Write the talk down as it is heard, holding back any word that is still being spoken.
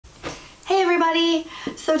everybody!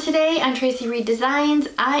 So today on Tracie Reed Designs,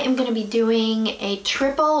 I am going to be doing a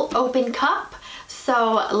triple open cup.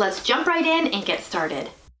 So let's jump right in and get started.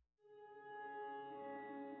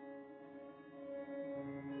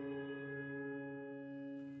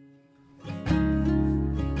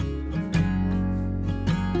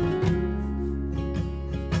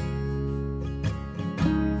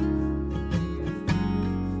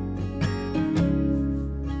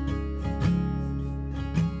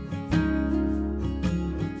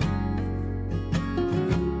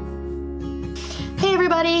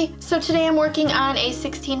 So today I'm working on a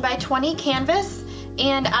 16 by 20 canvas,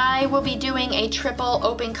 and I will be doing a triple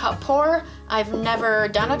open cup pour. I've never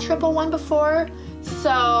done a triple one before, so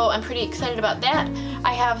I'm pretty excited about that.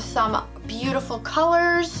 I have some beautiful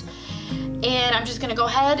colors, and I'm just gonna go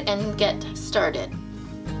ahead and get started.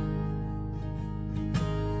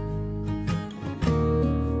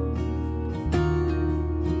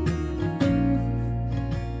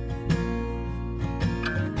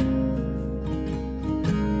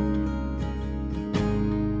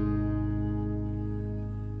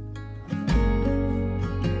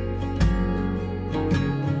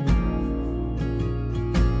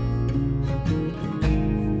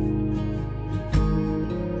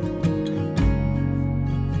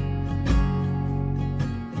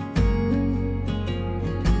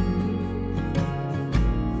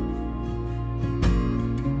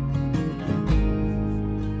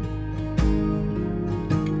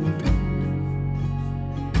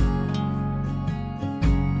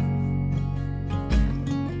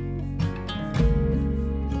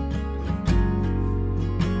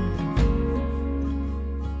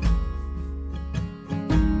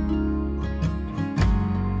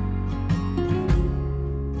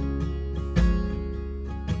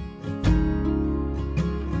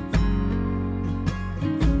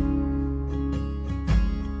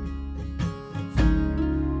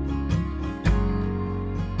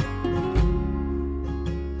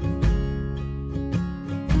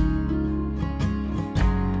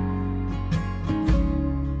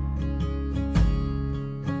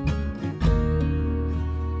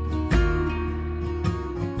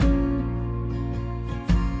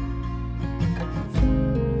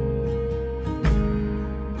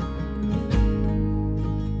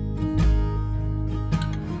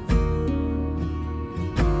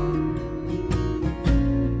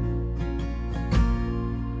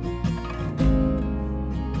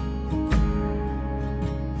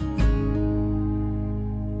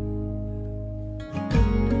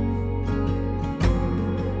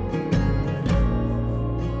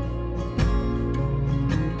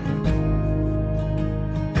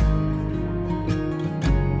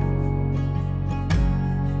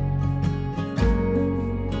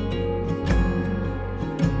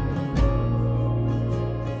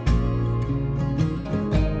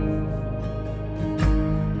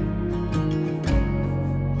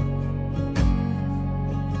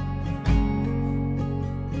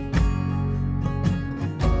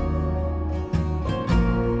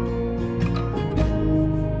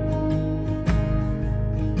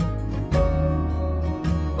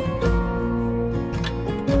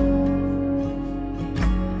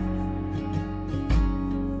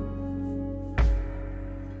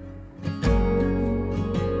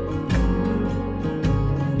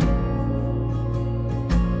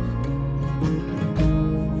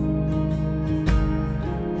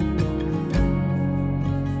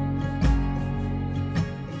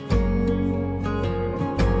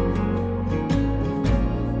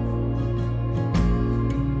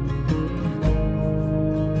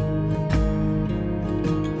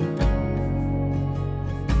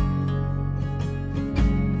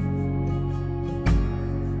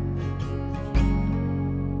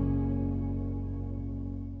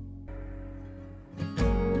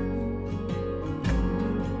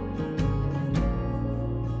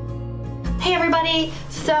 Hey everybody,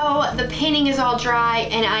 so the painting is all dry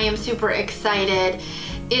and I am super excited.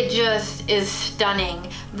 It just is stunning.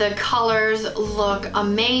 The colors look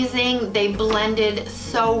amazing. They blended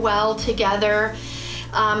so well together.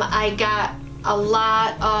 I got a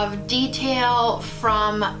lot of detail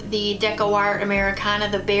from the Deco Art Americana,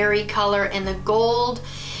 the berry color and the gold,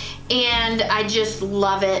 and I just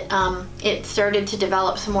love it. It started to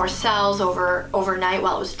develop some more cells overnight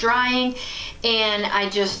while it was drying, and I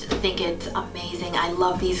just think it's amazing. I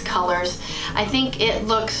love these colors. I think it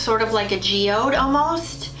looks sort of like a geode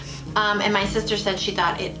almost, and my sister said she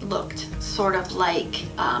thought it looked sort of like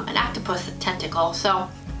an octopus tentacle, so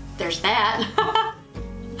there's that.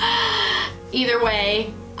 Either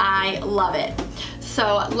way, I love it.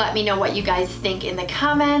 So let me know what you guys think in the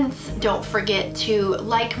comments. Don't forget to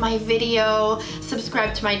like my video,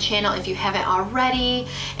 subscribe to my channel if you haven't already,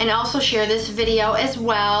 and also share this video as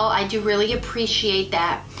well. I do really appreciate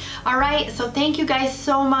that. All right, so thank you guys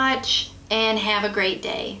so much and have a great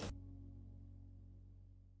day.